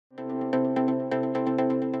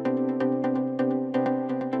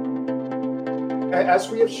as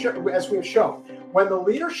we have shown, when the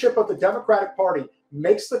leadership of the Democratic Party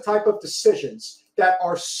makes the type of decisions that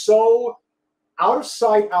are so out of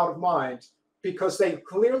sight, out of mind, because they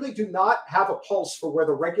clearly do not have a pulse for where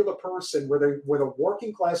the regular person, where the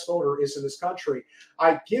working class voter is in this country,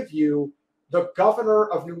 I give you the governor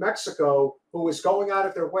of New Mexico, who is going out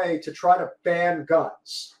of their way to try to ban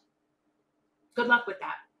guns. Good luck with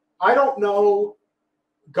that. I don't know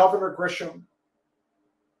Governor Grisham,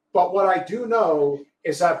 but what I do know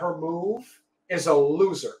is that her move is a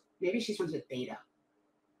loser. Maybe she's friends with Beto.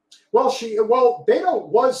 Well, Beto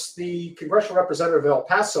was the congressional representative of El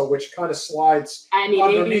Paso, which kind of slides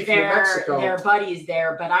underneath New Mexico. Their buddies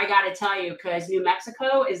there, but I got to tell you, because New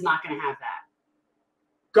Mexico is not going to have that.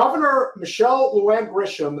 Governor Michelle Lujan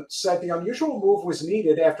Grisham said the unusual move was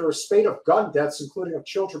needed after a spate of gun deaths, including of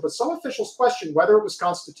children, but some officials questioned whether it was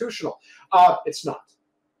constitutional. It's not.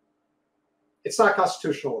 It's not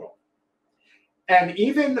constitutional at all. And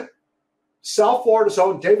even South Florida's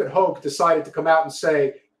own David Hogue decided to come out and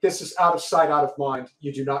say, this is out of sight, out of mind.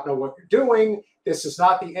 You do not know what you're doing. This is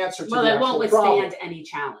not the answer to the actual problem. Well, it won't withstand any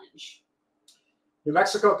challenge. New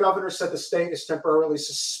Mexico governor said the state is temporarily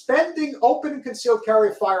suspending open and concealed carry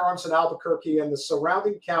of firearms in Albuquerque and the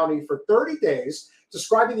surrounding county for 30 days,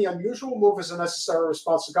 describing the unusual move as a necessary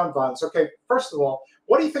response to gun violence. Okay, first of all,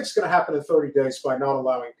 what do you think is going to happen in 30 days by not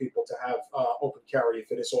allowing people to have open carry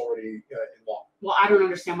if it is already in law? Well, I don't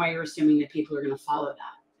understand why you're assuming that people are going to follow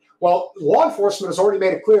that. Well, law enforcement has already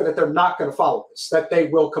made it clear that they're not going to follow this, that they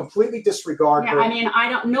will completely disregard. Yeah, I mean,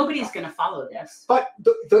 nobody's going to follow this. But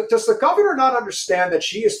does the governor not understand that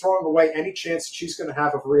she is throwing away any chance that she's going to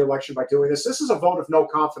have of re-election by doing this? This is a vote of no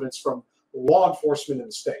confidence from law enforcement in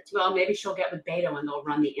the state. Well, maybe she'll get with Beto and they'll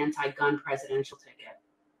run the anti-gun presidential ticket.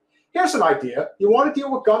 Here's an idea. You want to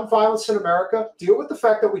deal with gun violence in America? Deal with the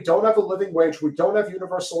fact that we don't have a living wage, we don't have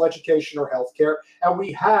universal education or health care, and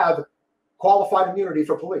we have qualified immunity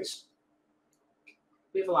for police.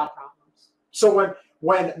 We have a lot of problems. So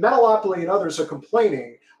when Metalopoly and others are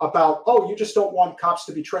complaining about, oh, you just don't want cops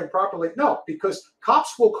to be trained properly, no, because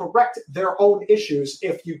cops will correct their own issues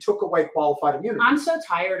if you took away qualified immunity. I'm so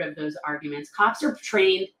tired of those arguments. Cops are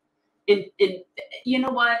trained in you know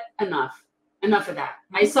what? Enough of that.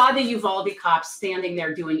 I saw the Uvalde cops standing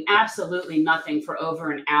there doing absolutely nothing for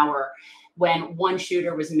over an hour when one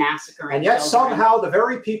shooter was massacring and yet children. Somehow the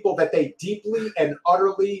very people that they deeply and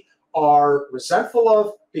utterly are resentful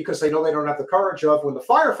of, because they know they don't have the courage of, when the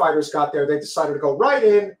firefighters got there, they decided to go right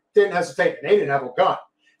in, didn't hesitate, and they didn't have a gun.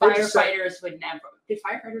 Firefighters would never. Did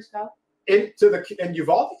firefighters go? In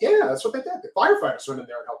Uvalde? Yeah, that's what they did. The firefighters went in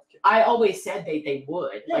there and helped the kids. I always said they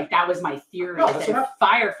would. Yeah. Like, that was my theory. No, that if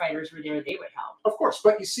firefighters were there, they would help. Of course.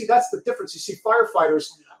 But you see, that's the difference. You see, firefighters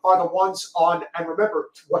are the ones on, and remember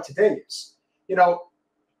what today is. You know,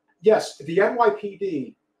 yes, the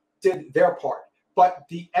NYPD did their part, but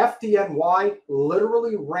the FDNY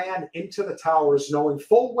literally ran into the towers knowing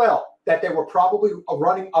full well that they were probably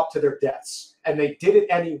running up to their deaths, and they did it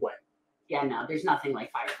anyway. Yeah, no, there's nothing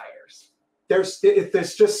like firefighters.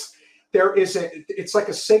 It's like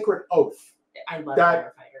a sacred oath. I love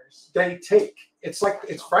firefighters. They take. It's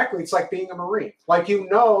like being a Marine. Like, you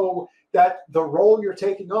know that the role you're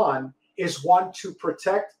taking on is one to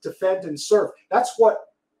protect, defend, and serve. That's what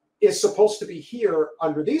is supposed to be here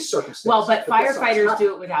under these circumstances. Well, but firefighters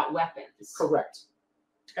do it without weapons. Correct.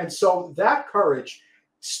 And so that courage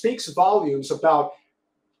speaks volumes about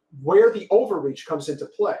where the overreach comes into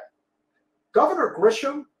play. Governor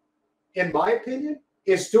Grisham, in my opinion,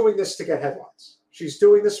 is doing this to get headlines. She's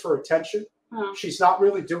doing this for attention. She's not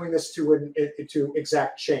really doing this to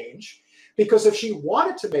exact change. Because if she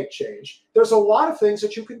wanted to make change, there's a lot of things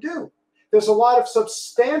that you can do. There's a lot of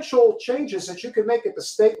substantial changes that you can make at the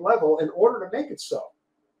state level in order to make it so.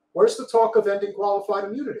 Where's the talk of ending qualified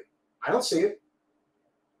immunity? I don't see it.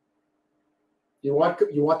 You want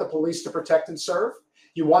the police to protect and serve?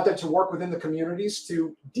 You want them to work within the communities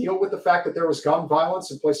to deal with the fact that there was gun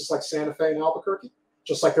violence in places like Santa Fe and Albuquerque,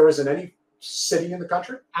 just like there is in any city in the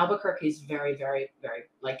country? Albuquerque is very, very, very,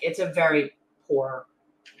 it's a very poor,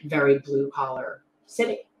 very blue-collar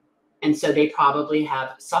city. And so they probably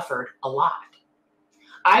have suffered a lot.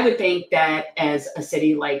 I would think that as a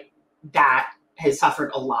city like that has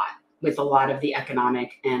suffered a lot with a lot of the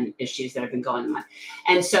economic and issues that have been going on.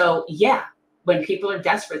 And so, yeah, when people are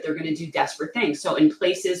desperate, they're going to do desperate things. So in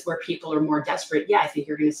places where people are more desperate, yeah, I think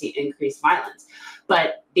you're going to see increased violence.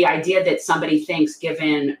 But the idea that somebody thinks,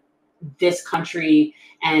 given this country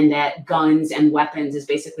and that guns and weapons is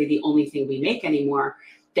basically the only thing we make anymore,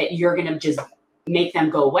 that you're going to just make them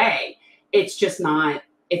go away, it's not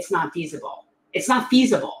feasible. It's not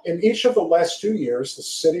feasible. In each of the last 2 years, the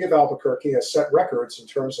city of Albuquerque has set records in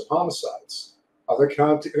terms of homicides. Other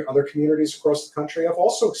communities across the country have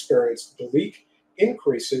also experienced bleak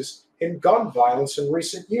increases in gun violence in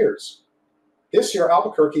recent years. This year,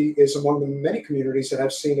 Albuquerque is among the many communities that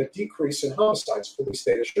have seen a decrease in homicides, police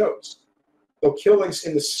data shows, though killings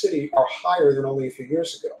in the city are higher than only a few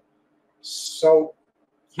years ago. So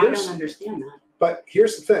I don't understand that. But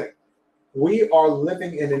here's the thing. We are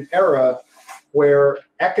living in an era where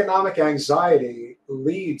economic anxiety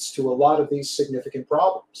leads to a lot of these significant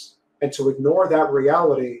problems. And to ignore that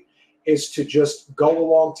reality is to just go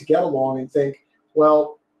along to get along and think,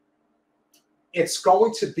 well, it's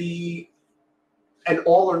going to be an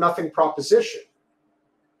all or nothing proposition.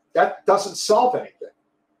 That doesn't solve anything.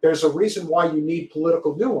 There's a reason why you need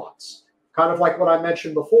political nuance. Kind of like what I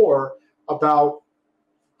mentioned before about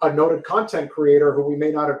a noted content creator who we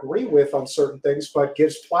may not agree with on certain things, but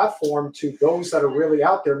gives platform to those that are really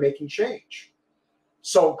out there making change.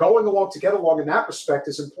 So going along to get along in that respect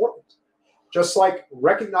is important. Just like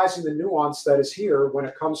recognizing the nuance that is here when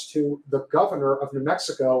it comes to the governor of New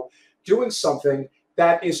Mexico doing something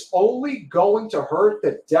that is only going to hurt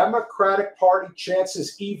the Democratic Party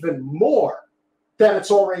chances even more than it's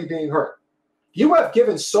already being hurt. You have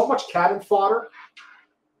given so much cannon fodder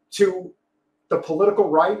to the political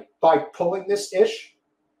right by pulling this ish.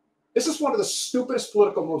 This is one of the stupidest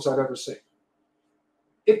political moves I've ever seen.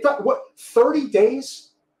 What, 30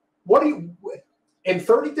 days? What do you, in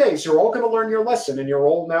 30 days, you're all going to learn your lesson and you're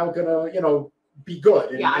all now going to, be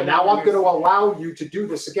good. And, and now I'm going to allow you to do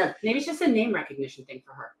this again. Maybe it's just a name recognition thing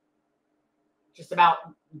for her. Just about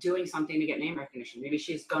doing something to get name recognition. Maybe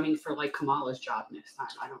she's gunning for like Kamala's job next time.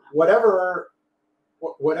 I don't know.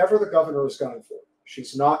 Whatever the governor is gunning for,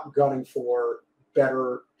 she's not gunning for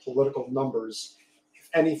better political numbers. If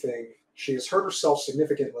anything, she has hurt herself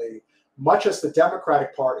significantly, much as the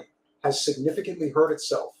Democratic Party has significantly hurt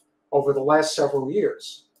itself over the last several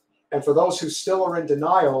years. And for those who still are in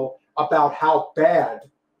denial about how bad,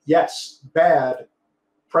 yes, bad,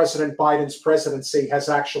 President Biden's presidency has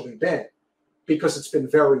actually been, because it's been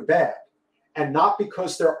very bad. And not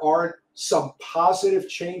because there aren't some positive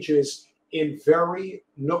changes in very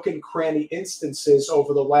nook and cranny instances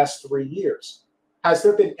over the last 3 years. Has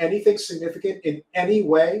there been anything significant in any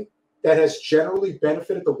way that has generally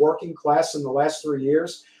benefited the working class in the last 3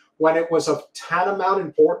 years when it was of tantamount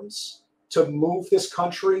importance to move this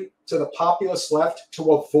country to the populist left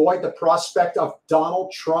to avoid the prospect of Donald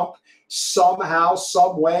Trump somehow,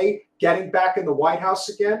 some way getting back in the White House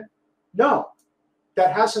again? No,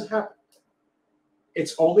 that hasn't happened.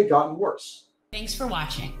 It's only gotten worse. Thanks for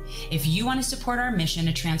watching. If you want to support our mission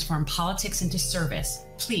to transform politics into service,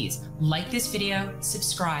 please like this video,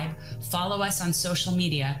 subscribe, follow us on social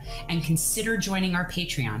media, and consider joining our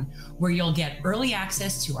Patreon, where you'll get early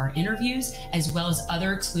access to our interviews as well as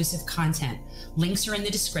other exclusive content. Links are in the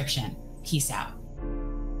description. Peace out.